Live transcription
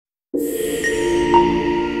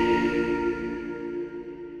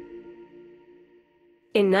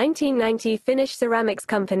In 1990, Finnish ceramics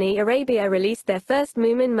company Arabia released their first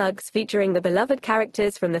Moomin mugs featuring the beloved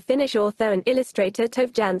characters from the Finnish author and illustrator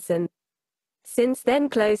Tove Jansson. Since then,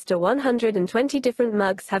 close to 120 different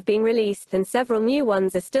mugs have been released and several new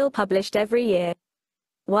ones are still published every year.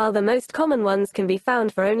 While the most common ones can be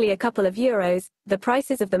found for only a couple of euros, the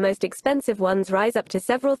prices of the most expensive ones rise up to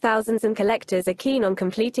several thousands and collectors are keen on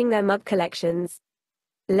completing their mug collections.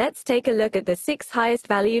 Let's take a look at the 6 highest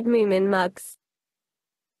valued Moomin mugs.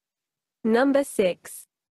 Number 6.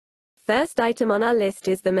 First item on our list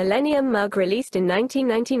is the Millennium mug, released in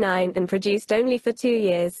 1999 and produced only for 2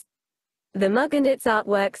 years. The mug and its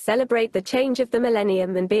artwork celebrate the change of the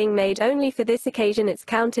millennium, and being made only for this occasion, it's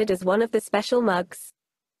counted as one of the special mugs.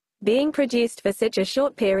 Being produced for such a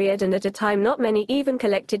short period and at a time not many even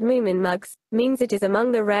collected Moomin mugs, means it is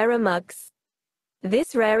among the rarer mugs.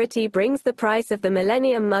 This rarity brings the price of the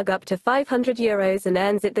Millennium mug up to 500 euros and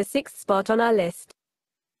earns it the 6th spot on our list.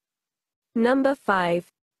 Number 5.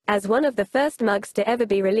 As one of the first mugs to ever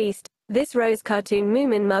be released, this rose cartoon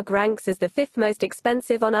Moomin mug ranks as the 5th most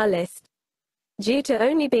expensive on our list. Due to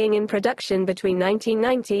only being in production between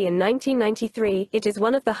 1990 and 1993, it is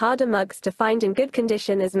one of the harder mugs to find in good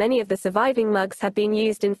condition, as many of the surviving mugs have been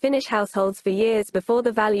used in Finnish households for years before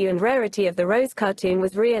the value and rarity of the rose cartoon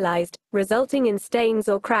was realized, resulting in stains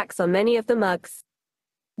or cracks on many of the mugs.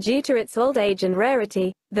 Due to its old age and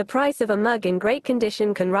rarity, the price of a mug in great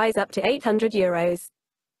condition can rise up to 800 euros.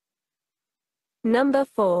 Number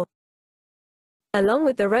 4. Along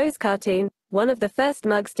with the rose cartoon, one of the first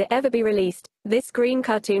mugs to ever be released, this green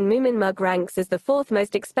cartoon Moomin mug ranks as the 4th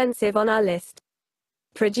most expensive on our list.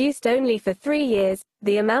 Produced only for 3 years,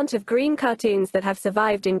 the amount of green cartoons that have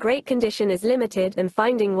survived in great condition is limited, and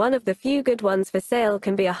finding one of the few good ones for sale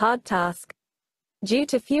can be a hard task. Due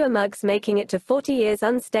to fewer mugs making it to 40 years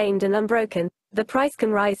unstained and unbroken, the price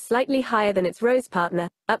can rise slightly higher than its rose partner,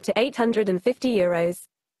 up to 850 euros.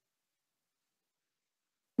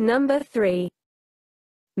 Number 3.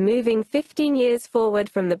 Moving 15 years forward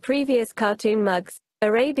from the previous cartoon mugs,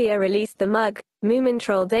 Arabia released the mug, Moomin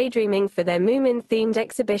Troll Daydreaming, for their Moomin-themed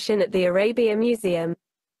exhibition at the Arabia Museum.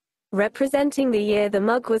 Representing the year the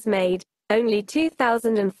mug was made, only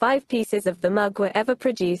 2005 pieces of the mug were ever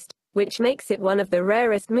produced, which makes it one of the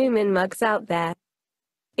rarest Moomin mugs out there.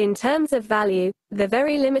 In terms of value, the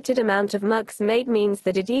very limited amount of mugs made means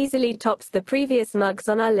that it easily tops the previous mugs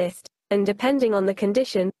on our list, and depending on the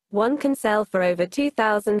condition, one can sell for over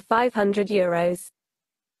 2,500 euros.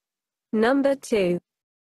 Number 2.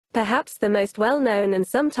 Perhaps the most well-known and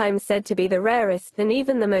sometimes said to be the rarest and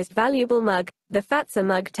even the most valuable mug, the Fazer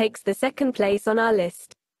mug takes the 2nd place on our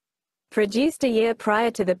list. Produced a year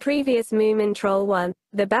prior to the previous Moomin Troll 1,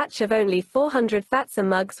 the batch of only 400 Fazer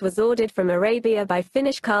mugs was ordered from Arabia by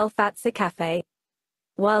Finnish Karl Fazer Cafe.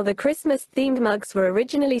 While the Christmas-themed mugs were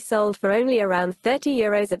originally sold for only around 30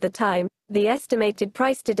 euros at the time, the estimated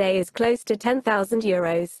price today is close to 10,000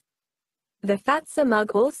 euros. The Fazer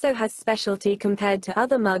mug also has specialty compared to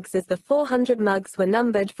other mugs, as the 400 mugs were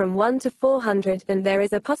numbered from 1 to 400, and there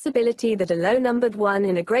is a possibility that a low-numbered one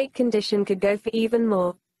in a great condition could go for even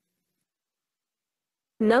more.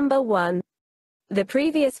 Number 1. The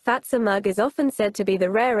previous Fazer mug is often said to be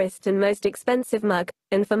the rarest and most expensive mug,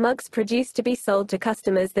 and for mugs produced to be sold to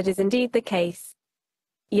customers, that is indeed the case.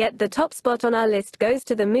 Yet the top spot on our list goes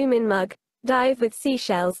to the Moomin mug, Dive with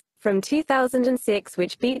Seashells, from 2006,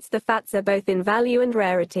 which beats the Fazer both in value and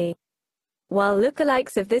rarity. While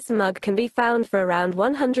lookalikes of this mug can be found for around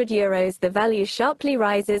 100 euros, the value sharply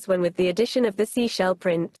rises when with the addition of the seashell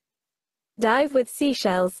print. Dive with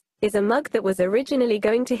Seashells is a mug that was originally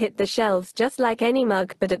going to hit the shelves just like any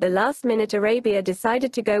mug, but at the last minute Arabia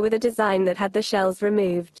decided to go with a design that had the shells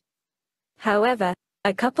removed. However,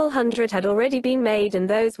 a couple hundred had already been made, and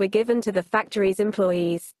those were given to the factory's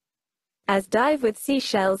employees. As Dive with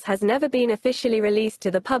Seashells has never been officially released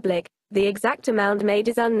to the public, the exact amount made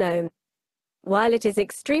is unknown. While it is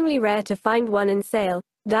extremely rare to find one in sale,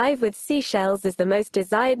 Dive with Seashells is the most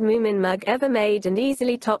desired Moomin mug ever made and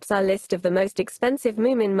easily tops our list of the most expensive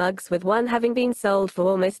Moomin mugs, with one having been sold for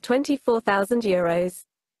almost 24,000 euros.